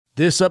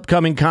This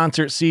upcoming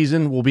concert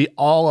season will be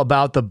all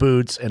about the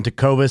boots, and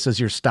Tecovas is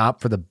your stop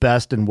for the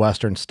best in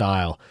Western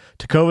style.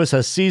 Tecovas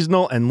has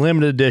seasonal and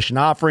limited edition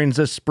offerings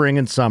this spring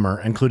and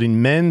summer,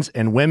 including men's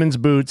and women's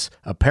boots,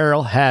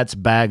 apparel, hats,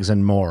 bags,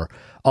 and more.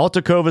 All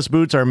Tecovas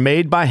boots are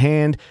made by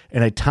hand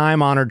in a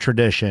time-honored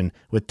tradition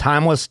with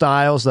timeless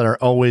styles that are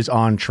always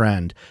on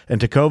trend. And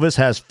Tecovas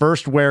has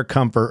first wear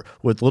comfort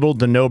with little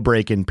to no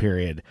break-in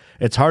period.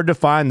 It's hard to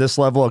find this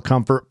level of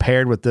comfort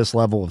paired with this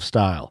level of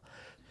style.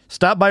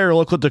 Stop by your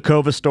local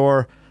Tecovas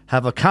store,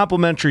 have a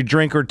complimentary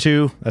drink or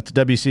two, that's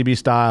WCB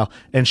style,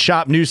 and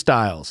shop new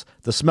styles.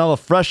 The smell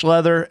of fresh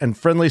leather and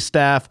friendly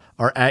staff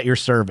are at your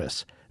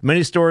service.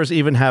 Many stores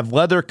even have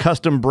leather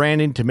custom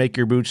branding to make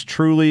your boots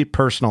truly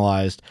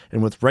personalized.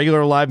 And with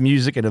regular live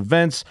music and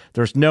events,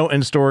 there's no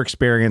in-store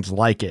experience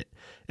like it.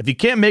 If you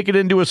can't make it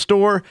into a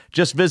store,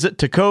 just visit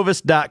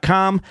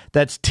tecovas.com.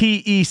 That's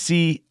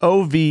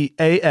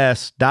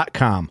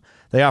TECOVAS.com.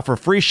 They offer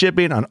free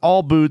shipping on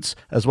all boots,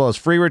 as well as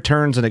free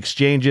returns and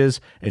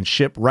exchanges, and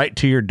ship right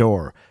to your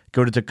door.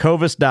 Go to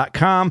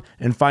tecovas.com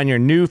and find your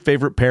new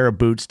favorite pair of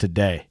boots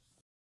today.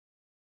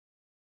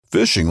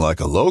 Fishing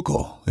like a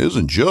local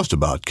isn't just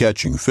about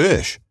catching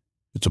fish.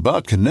 It's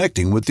about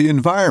connecting with the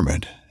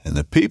environment and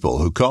the people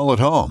who call it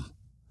home.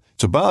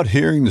 It's about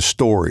hearing the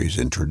stories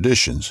and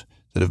traditions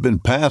that have been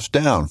passed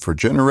down for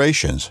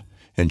generations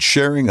and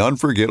sharing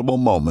unforgettable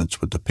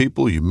moments with the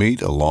people you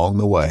meet along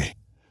the way.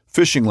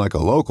 Fishing like a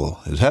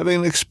local is having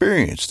an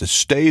experience that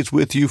stays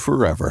with you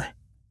forever.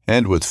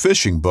 And with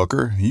Fishing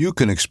Booker, you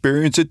can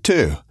experience it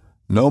too,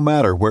 no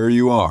matter where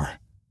you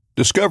are.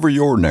 Discover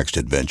your next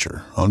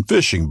adventure on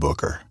Fishing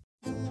Booker.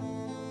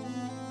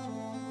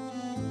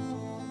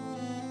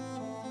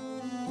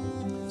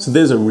 So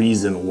there's a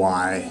reason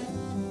why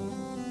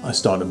I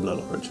started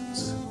Blood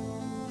Origins.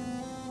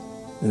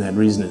 And that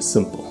reason is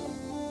simple.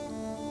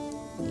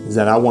 Is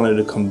that I wanted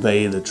to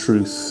convey the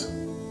truth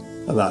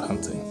about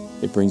hunting.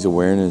 It brings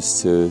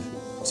awareness to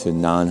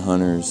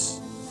non-hunters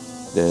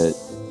that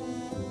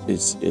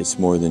it's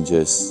more than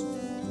just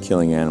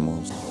killing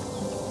animals.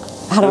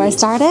 How do I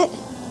start it?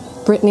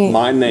 Brittany.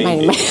 My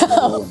name is...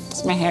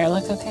 Does my hair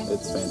look okay?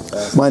 It's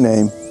fantastic. My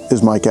name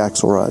is Mike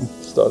Axelrod.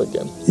 Start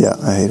again. Yeah,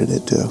 I hated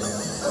it too.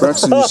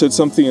 Braxton, you said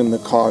something in the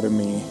car to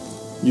me.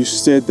 You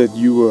said that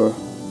you were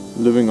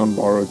living on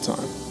borrowed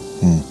time.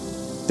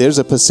 There's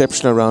a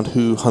perception around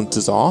who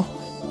hunters are,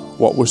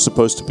 what we're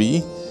supposed to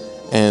be,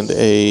 and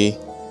a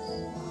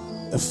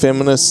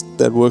feminist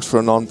that works for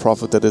a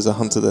non-profit that is a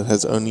hunter that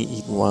has only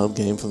eaten wild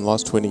game for the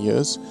last 20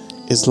 years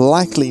is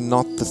likely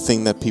not the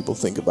thing that people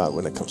think about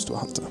when it comes to a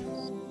hunter.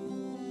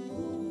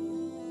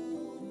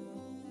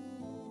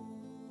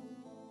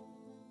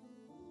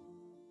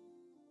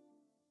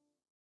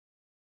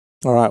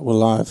 All right, we're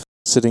live.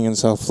 Sitting in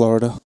South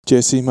Florida.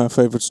 Jesse, my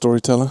favorite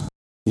storyteller.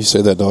 You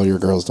say that to all your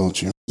girls,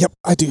 don't you? Yep,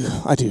 I do.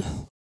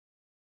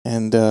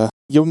 And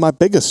you're my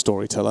biggest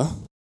storyteller,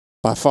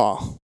 by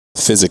far.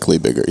 Physically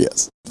bigger,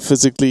 yes.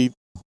 Physically,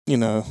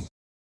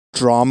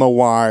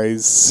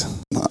 drama-wise.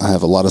 I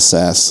have a lot of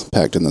sass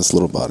packed in this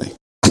little body.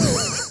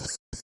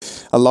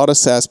 A lot of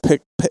sass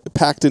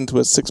packed into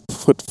a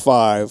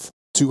 6'5",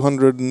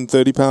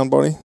 230-pound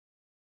body.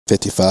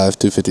 55,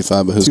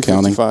 255, but who's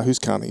counting? 255, who's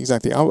counting?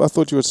 Exactly. I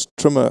thought you were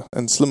trimmer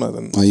and slimmer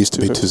than I used to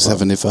be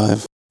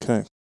 275.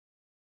 Okay.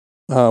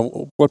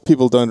 What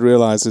people don't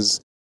realize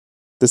is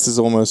this is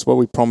almost what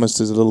we promised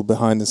is a little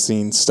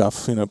behind-the-scenes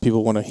stuff.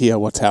 People want to hear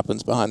what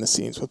happens behind the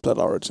scenes with Blood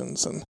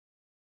Origins. And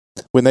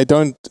when they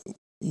don't,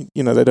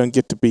 they don't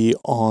get to be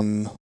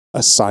on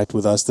a site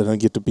with us. They don't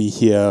get to be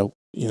here.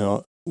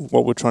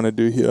 What we're trying to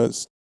do here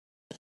is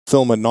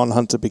film a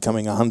non-hunter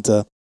becoming a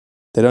hunter.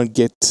 They don't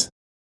get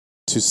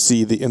to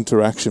see the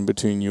interaction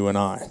between you and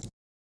I.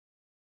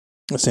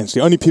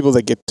 Essentially, only people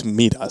that get to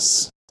meet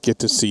us get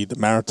to see the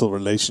marital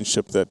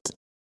relationship that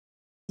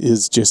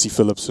is Jesse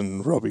Phillips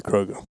and Robbie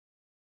Kroger.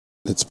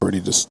 It's pretty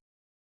just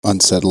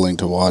unsettling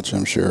to watch,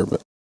 I'm sure,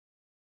 but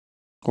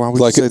why would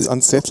you say it's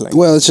unsettling?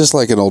 Well, it's just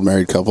like an old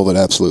married couple that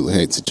absolutely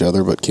hates each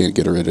other but can't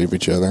get rid of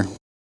each other.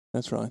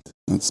 That's right.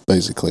 That's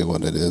basically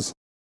what it is.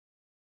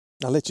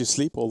 I let you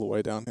sleep all the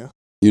way down here.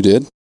 You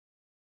did?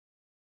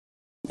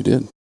 You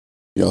did.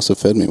 You also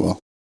fed me well.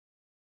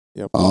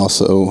 Yep. I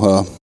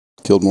also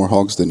killed more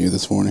hogs than you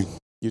this morning.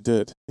 You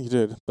did.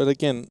 But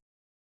again,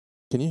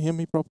 can you hear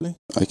me properly?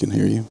 I can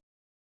hear you.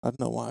 I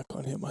don't know why I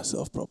can't hear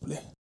myself properly.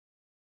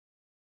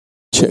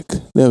 Check.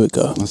 There we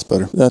go. That's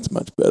better. That's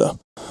much better.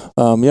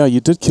 Yeah, you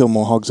did kill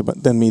more hogs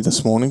than me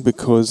this morning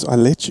because I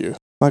let you.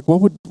 Like,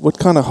 what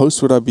kind of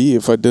host would I be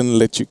if I didn't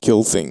let you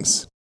kill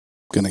things?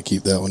 I'm gonna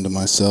keep that one to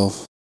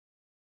myself.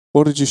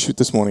 What did you shoot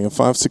this morning? A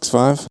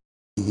 5.65?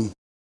 Mm-hmm.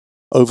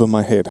 Over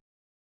my head.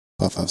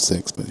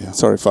 5.56, but yeah.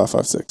 Sorry,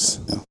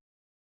 5.56.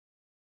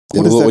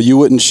 Yeah. You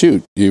wouldn't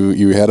shoot.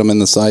 You had them in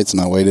the sights,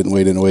 and I waited. And I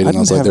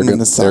was like, they're going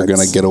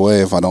to get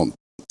away if I don't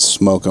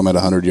smoke them at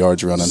 100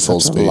 yards running full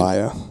speed. Such a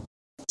liar.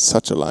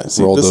 Such a liar.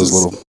 See, rolled those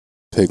little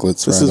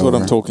piglets This right is what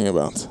over. I'm talking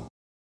about.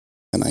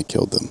 And I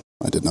killed them.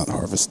 I did not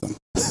harvest them.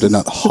 Did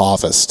not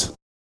harvest.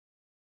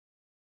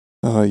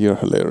 You're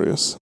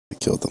hilarious. I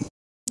killed them.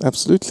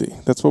 Absolutely.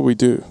 That's what we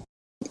do.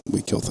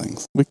 We kill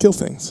things. We kill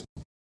things.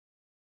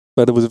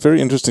 But it was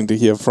very interesting to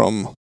hear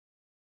from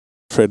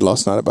Fred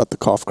last night about the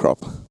calf crop.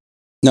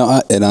 No,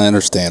 I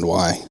understand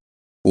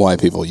why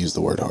people use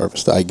the word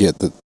harvest. I get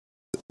that,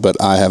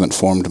 but I haven't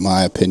formed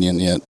my opinion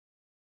yet.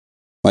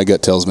 My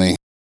gut tells me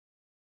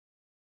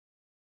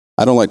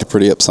I don't like to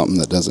pretty up something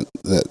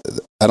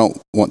that I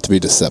don't want to be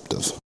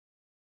deceptive.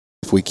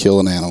 If we kill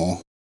an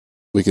animal,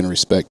 we can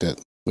respect it.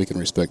 We can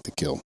respect the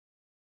kill.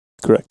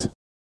 Correct.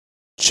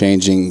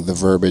 Changing the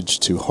verbiage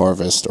to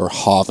harvest or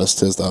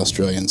harvest, as the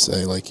Australians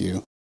say, like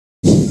you.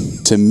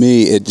 To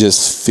me, it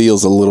just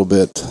feels a little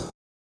bit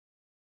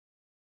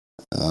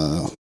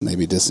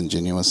maybe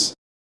disingenuous.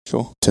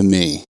 Sure. To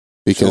me,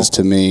 because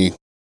to me,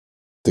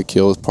 the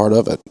kill is part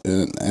of it,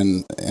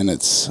 and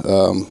it's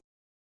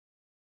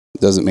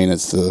doesn't mean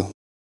it's the.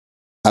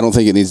 I don't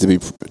think it needs to be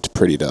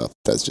prettied up.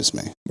 That's just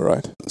me.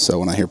 Right. So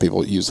when I hear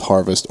people use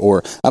harvest,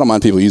 or I don't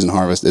mind people using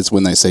harvest, it's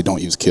when they say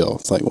don't use kill.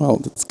 It's like, well,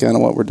 that's kind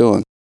of what we're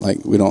doing.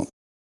 Like we don't.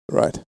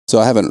 Right. So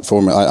I haven't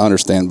I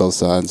understand both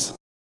sides.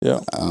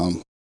 Yeah.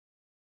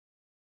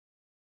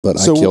 But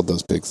I killed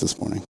those pigs this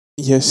morning.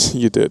 Yes,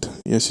 you did.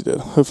 Yes, you did.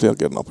 Hopefully I'll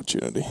get an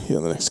opportunity here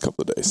in the next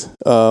couple of days.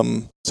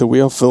 So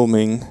we are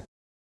filming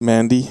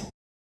Mandy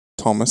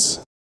Thomas.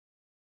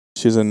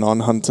 She's a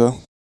non-hunter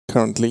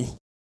currently.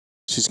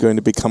 She's going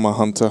to become a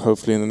hunter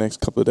hopefully in the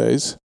next couple of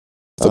days.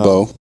 With a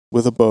bow?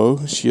 With a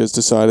bow. She has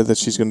decided that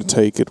she's going to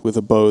take it with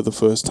a bow the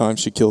first time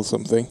she kills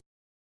something.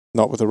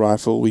 Not with a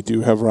rifle. We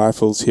do have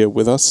rifles here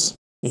with us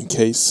in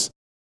case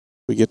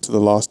we get to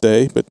the last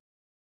day. But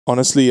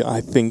honestly,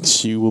 I think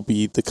she will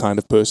be the kind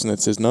of person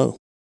that says no.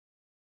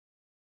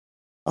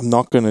 I'm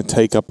not going to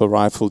take up a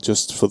rifle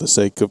just for the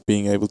sake of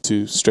being able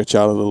to stretch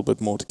out a little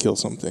bit more to kill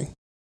something.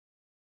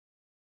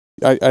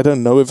 I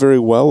don't know it very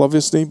well,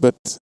 obviously, but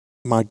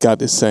my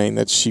gut is saying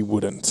that she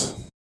wouldn't.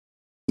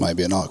 Might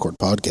be an awkward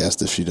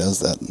podcast if she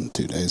does that in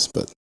 2 days,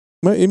 but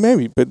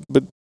maybe. But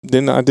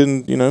then I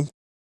didn't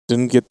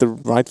get the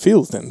right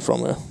feel then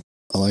from her.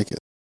 I like it.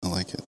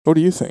 What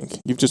do you think?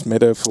 You've just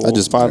met her for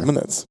 5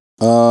 minutes.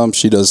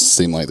 She does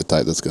seem like the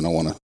type that's going to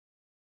want to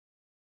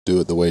do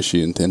it the way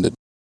she intended.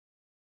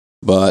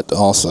 But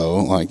also,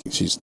 like,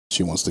 she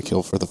wants to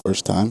kill for the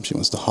first time. She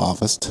wants to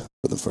harvest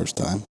for the first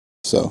time.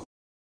 So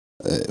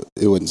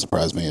it wouldn't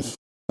surprise me if,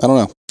 I don't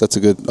know. That's a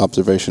good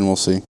observation. We'll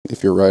see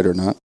if you're right or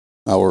not.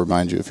 I will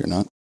remind you if you're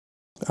not.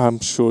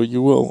 I'm sure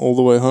you will, all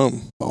the way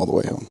home. All the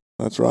way home.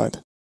 That's right.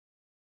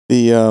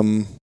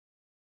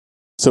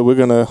 So we're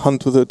going to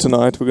hunt with her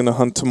tonight. We're going to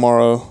hunt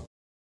tomorrow.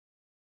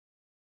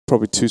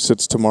 Probably 2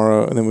 sits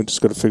tomorrow, and then we're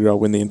just got to figure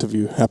out when the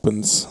interview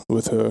happens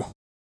with her.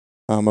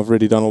 I've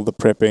already done all the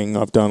prepping.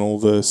 I've done all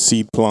the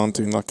seed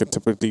planting like I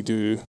typically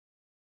do.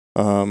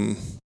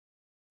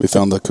 We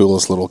found the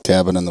coolest little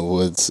cabin in the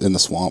woods, in the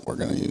swamp we're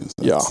going to use.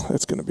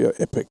 It's going to be an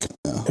epic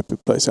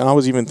place. And I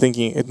was even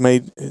thinking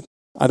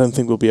I don't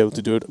think we'll be able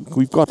to do it.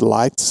 We've got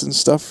lights and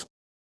stuff.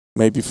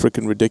 Maybe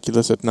freaking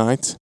ridiculous at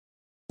night.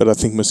 But I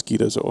think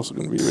mosquitoes are also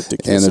going to be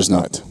ridiculous at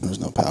night. There's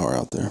no power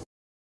out there.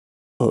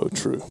 Oh,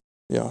 true.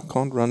 Yeah,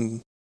 can't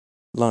run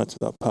lights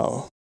without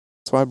power.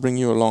 That's why I bring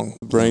you along.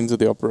 The brains of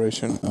the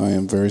operation. I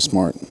am very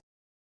smart.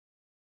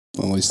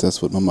 At least that's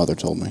what my mother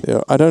told me.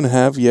 Yeah, I don't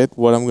have yet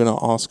what I'm going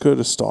to ask her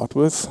to start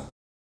with.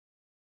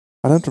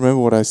 I don't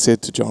remember what I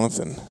said to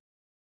Jonathan.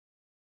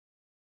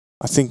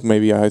 I think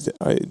maybe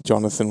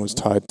Jonathan was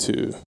tied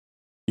to,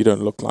 you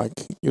don't look like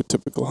your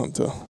typical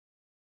hunter.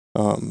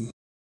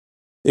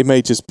 It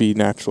may just be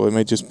natural. It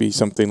may just be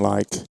something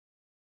like,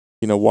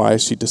 why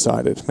has she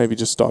decided? Maybe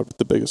just start with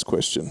the biggest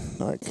question,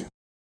 like,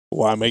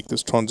 why make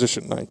this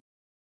transition? Like,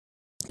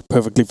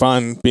 perfectly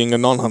fine being a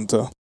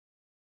non-hunter.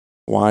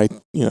 Why,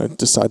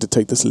 decide to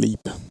take this leap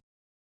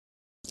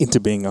into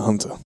being a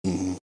hunter?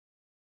 Mm-hmm.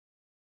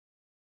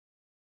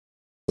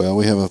 Well,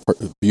 we have a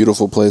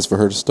beautiful place for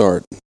her to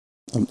start.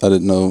 I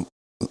didn't know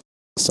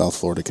South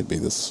Florida could be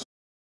this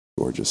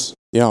gorgeous.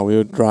 Yeah, we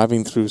were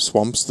driving through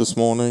swamps this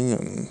morning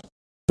and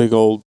big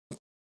old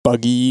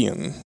buggy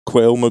and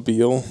quail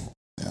mobile.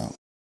 Yeah.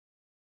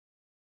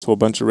 So a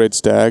bunch of red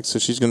stags. So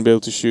she's going to be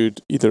able to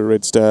shoot either a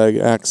red stag,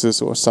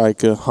 axis, or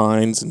Sika,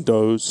 hinds, and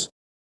does,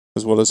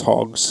 as well as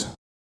hogs.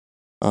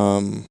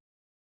 And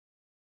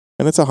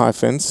it's a high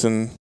fence,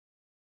 and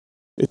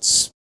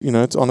it's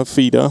on a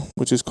feeder,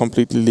 which is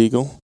completely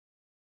legal.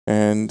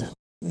 And,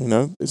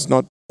 it's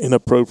not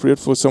inappropriate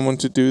for someone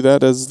to do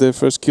that as their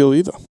first kill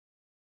either.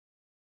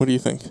 What do you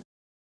think?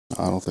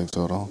 I don't think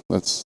so at all.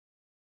 It's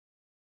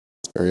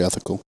very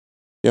ethical.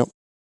 Yep.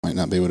 Might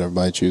not be what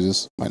everybody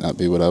chooses. Might not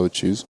be what I would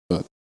choose,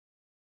 but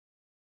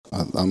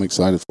I'm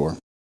excited for her.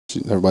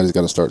 Everybody's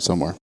got to start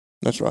somewhere.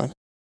 That's right.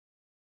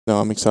 No,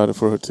 I'm excited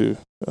for her too.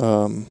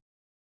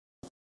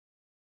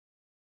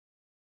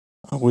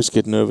 I always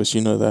get nervous, you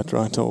know that,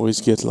 right? I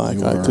always get like,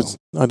 because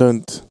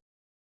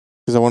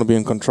I want to be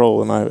in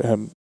control, and I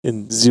am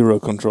in zero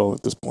control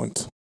at this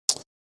point.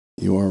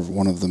 You are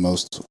one of the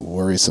most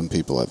worrisome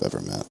people I've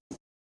ever met.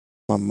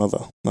 My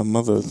mother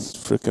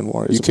freaking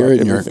worries about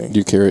everything. Do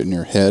you carry it in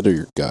your head or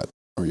your gut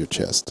or your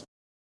chest?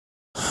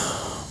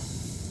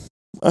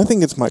 I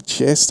think it's my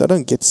chest. I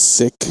don't get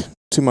sick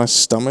to my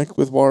stomach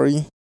with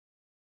worry.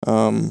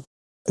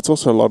 It's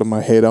also a lot of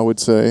my head, I would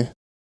say.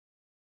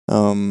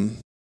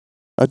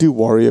 I do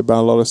worry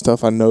about a lot of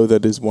stuff. I know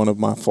that is one of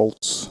my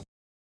faults.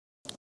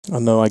 I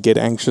know I get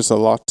anxious a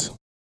lot.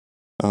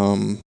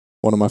 One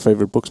of my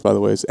favorite books, by the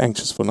way, is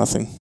Anxious for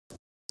Nothing.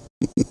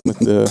 With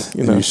the,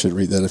 you should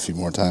read that a few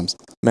more times.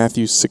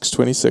 Matthew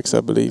 6:26,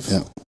 I believe.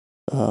 Yeah.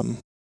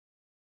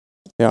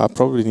 Yeah, I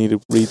probably need to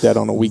read that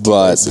on a weekly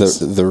basis.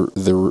 But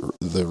the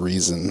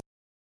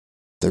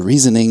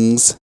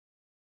reasonings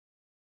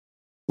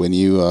when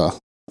you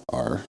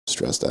are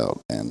stressed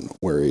out and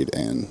worried,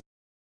 and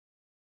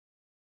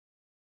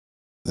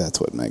that's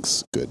what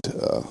makes good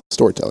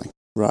storytelling.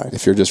 Right.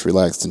 If you're just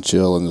relaxed and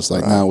chill and just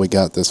like, no, we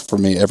got this. For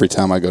me, every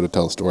time I go to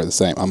tell a story, the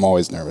same. I'm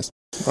always nervous.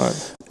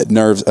 Right.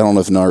 Nerves. I don't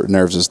know if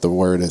nerves is the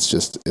word. It's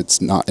just.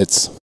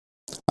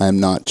 I am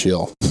not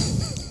chill.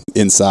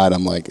 Inside,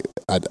 I'm like,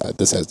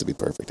 this has to be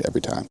perfect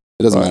every time.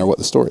 It doesn't matter what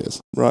the story is.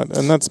 Right,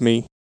 and that's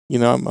me.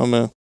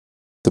 The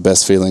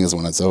best feeling is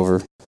when it's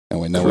over and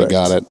we know we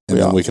got it, and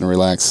then we can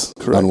relax,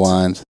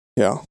 unwind.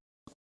 Yeah.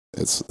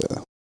 It's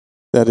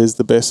that is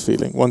the best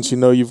feeling. Once you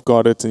know you've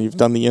got it and you've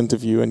done the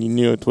interview and you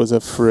knew it was a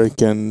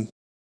freaking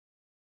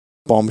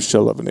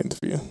bombshell of an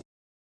interview.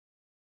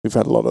 We've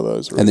had a lot of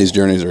those. Really. And these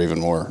journeys are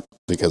even more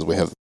because we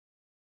have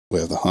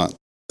the hunt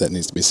that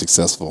needs to be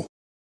successful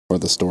for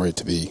the story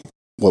to be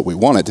what we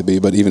want it to be.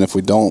 But even if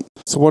we don't,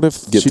 so what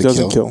if she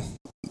doesn't kill?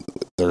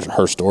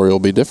 Her story will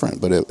be different,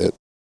 but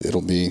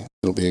it'll be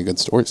a good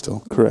story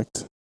still.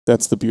 Correct.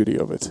 That's the beauty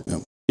of it.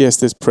 Yep. Yes,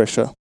 there's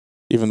pressure,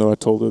 even though I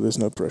told her there's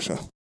no pressure.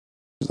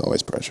 There's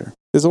always pressure.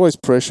 There's always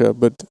pressure,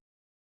 but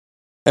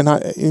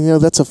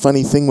that's a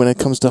funny thing when it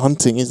comes to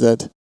hunting is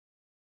that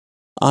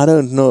I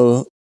don't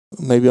know.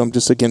 Maybe I'm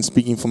just again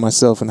speaking for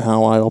myself and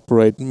how I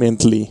operate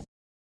mentally.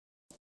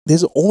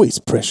 There's always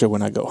pressure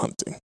when I go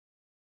hunting.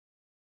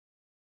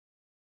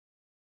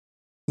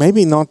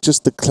 Maybe not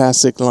just the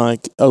classic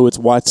like, oh, it's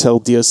whitetail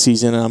deer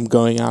season and I'm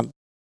going out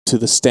to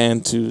the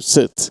stand to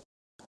sit.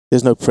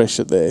 There's no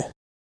pressure there.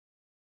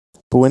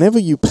 But whenever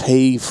you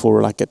pay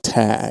for like a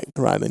tag,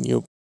 right, and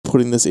you're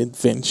putting this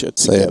adventure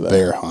together. Say a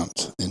bear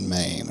hunt in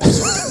Maine.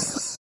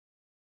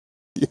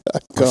 Yeah,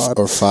 God.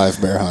 Or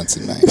 5 bear hunts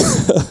in Maine.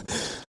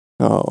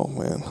 Oh,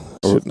 man.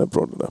 Shouldn't have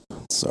brought it up.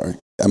 Sorry.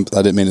 I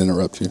didn't mean to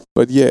interrupt you.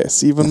 But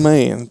yes, even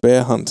Maine,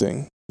 bear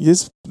hunting.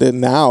 Yes,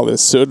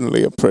 there's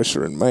certainly a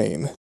pressure in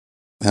Maine.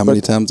 How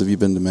many times have you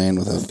been to Maine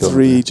without going?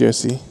 3,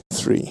 Jesse.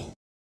 3.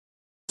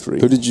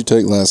 Who did you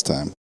take last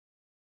time?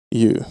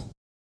 You.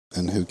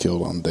 And who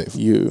killed on Dave?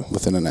 You.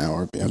 Within an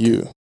hour? Okay.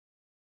 You.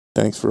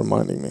 Thanks for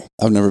reminding me.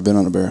 I've never been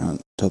on a bear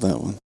hunt. Tell that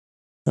one.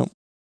 Nope.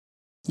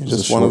 You're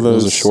just one of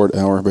those. It was a short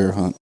hour bear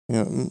hunt.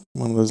 Yeah,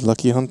 one of those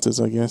lucky hunters,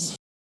 I guess.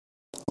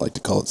 I like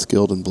to call it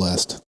skilled and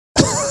blessed.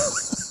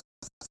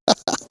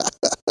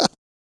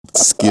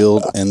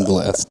 Skilled and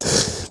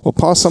blessed. Well,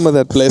 pass some of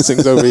that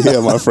blessings over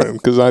here, my friend,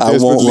 because I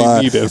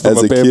desperately need it from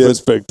a bear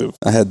perspective.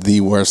 I had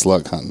the worst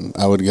luck hunting.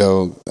 I would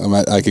go,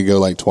 I could go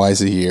like twice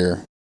a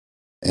year,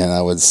 and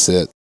I would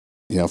sit,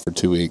 for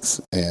 2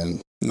 weeks and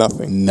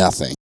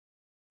nothing.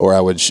 Or I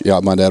would,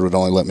 my dad would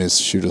only let me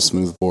shoot a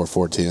smoothbore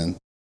 410,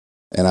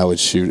 and I would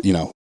shoot,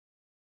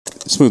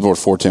 smoothbore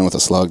 410 with a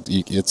slug.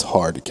 It's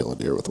hard to kill a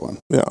deer with one.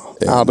 Yeah,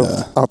 and,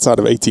 outside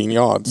of 18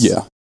 yards.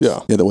 Yeah.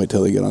 You had to wait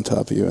till they get on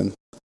top of you.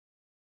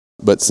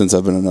 But since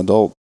I've been an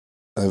adult,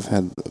 I've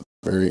had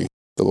the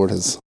Lord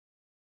has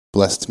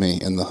blessed me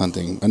in the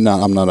hunting. And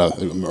I'm not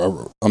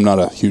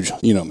a huge,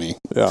 me.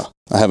 Yeah.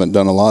 I haven't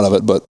done a lot of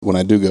it, but when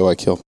I do go, I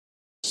kill.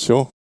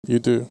 Sure, you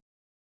do.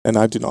 And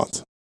I do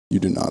not. You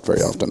do not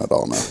very often at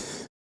all, no.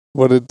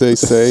 What did they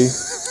say?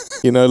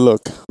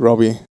 Look,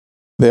 Robbie,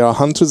 there are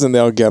hunters and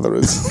there are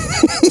gatherers.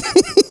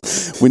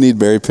 We need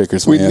berry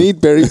pickers, man. We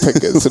need berry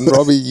pickers. And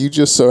Robbie, you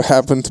just so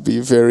happen to be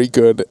very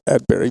good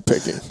at berry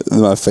picking.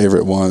 My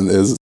favorite one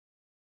is,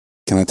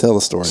 can I tell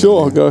the story?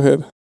 Sure, go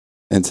ahead.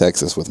 In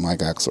Texas with Mike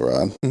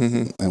Axelrod,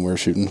 and we're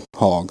shooting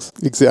hogs.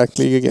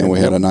 Exactly, again. And we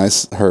had a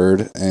nice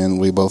herd, and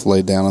we both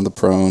laid down on the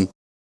prone,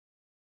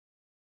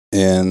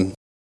 and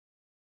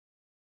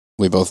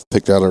we both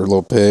picked out our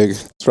little pig.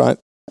 That's right.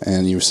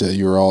 And you said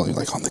you're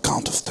like, on the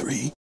count of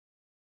 3,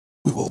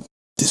 we will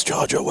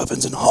discharge our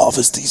weapons and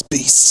harvest these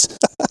beasts.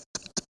 I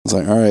was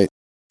like, all right,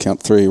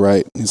 count 3,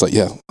 right? And he's like,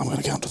 yeah, I'm going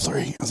to count to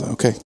 3. I was like,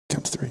 okay,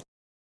 count to 3.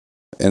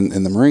 And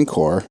in the Marine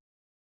Corps,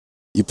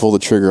 you pull the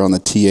trigger on the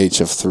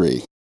TH of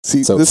 3.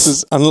 See, so this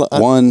is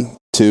 1,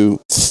 2,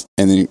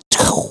 and then you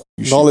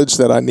knowledge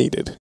that I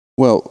needed.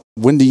 Well,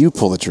 when do you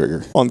pull the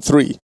trigger? On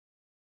 3.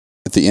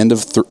 At the end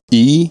of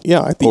E?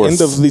 Yeah, at the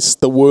end of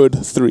the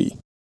word 3.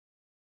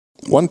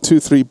 1, 2,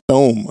 3,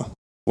 boom.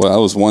 Well, I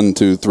was 1,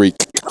 2, 3.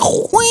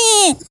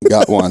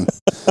 Got one.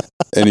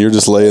 And you're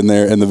just laying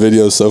there, and the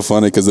video is so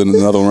funny because then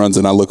another one runs,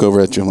 and I look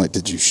over at you. I'm like,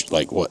 did you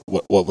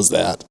what was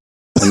that?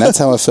 And that's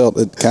how I felt.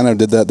 It kind of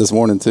did that this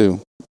morning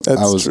too.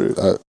 That's true.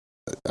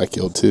 I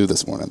killed 2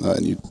 this morning, though,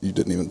 and you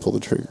didn't even pull the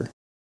trigger.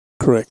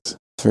 Correct.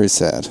 It's very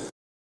sad.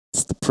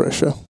 It's the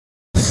pressure.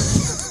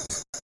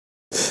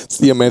 It's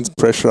the immense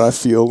pressure I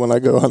feel when I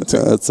go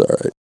hunting. That's all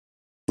right.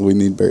 We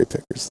need berry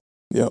pickers.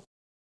 Yep,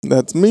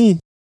 that's me.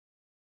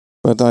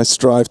 But I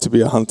strive to be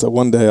a hunter.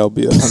 One day I'll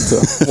be a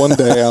hunter. One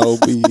day I'll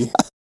be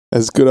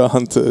as good a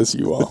hunter as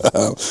you are.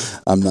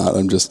 I'm not.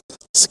 I'm just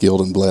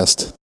skilled and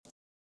blessed.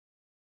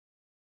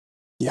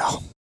 Yeah.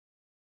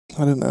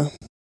 I don't know.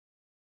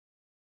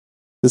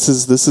 This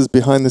is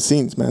behind the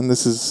scenes, man.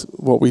 This is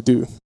what we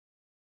do.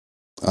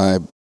 I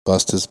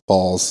bust his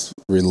balls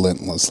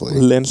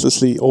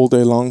Relentlessly all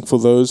day long. For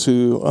those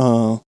who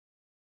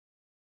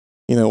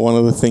one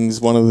of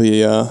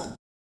the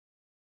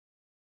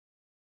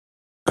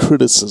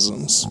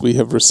criticisms we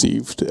have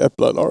received at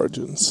Blood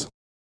Origins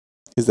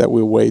is that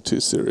we're way too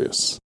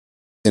serious.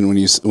 And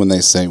when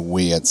they say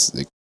we, it's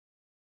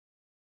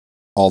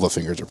all the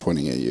fingers are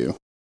pointing at you.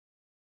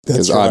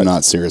 Because That's right. I'm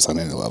not serious on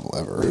any level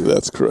ever.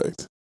 That's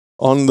correct.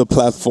 On the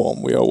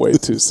platform, we are way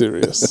too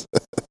serious.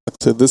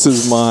 So this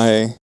is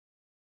my...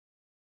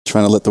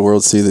 Trying to let the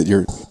world see that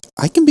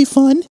I can be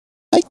fun.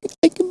 I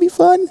can be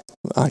fun.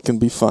 I can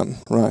be fun,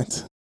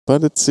 right.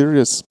 But it's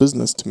serious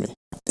business to me.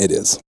 It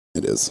is.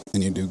 It is.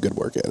 And you do good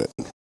work at it.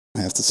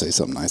 I have to say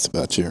something nice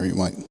about you, or you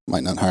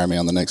might not hire me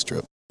on the next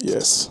trip.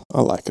 Yes,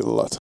 I like it a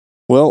lot.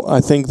 Well, I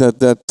think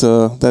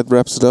that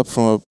wraps it up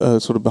from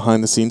a sort of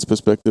behind-the-scenes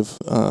perspective.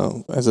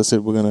 As I said,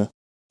 we're going to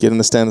get in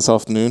the stand this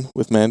afternoon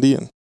with Mandy,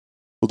 and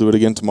we'll do it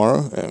again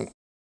tomorrow. And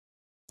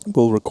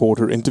we'll record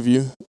her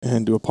interview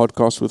and do a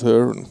podcast with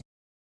her, and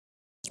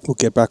we'll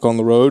get back on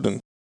the road, and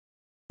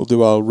we'll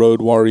do our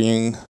road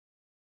worrying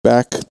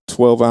back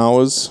 12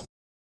 hours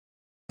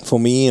for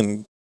me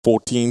and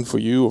 14 for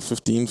you or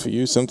 15 for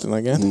you, something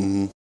like that.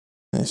 Mm-hmm.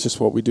 It's just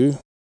what we do.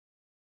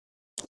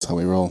 That's how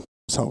we roll.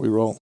 That's how we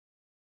roll.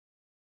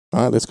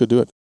 All right, let's go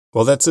do it.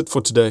 Well, that's it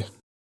for today.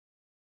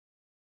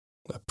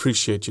 I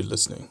appreciate you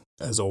listening,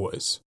 as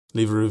always.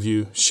 Leave a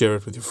review, share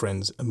it with your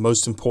friends, and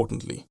most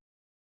importantly,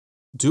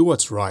 do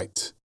what's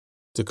right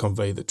to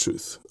convey the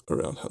truth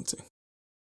around hunting.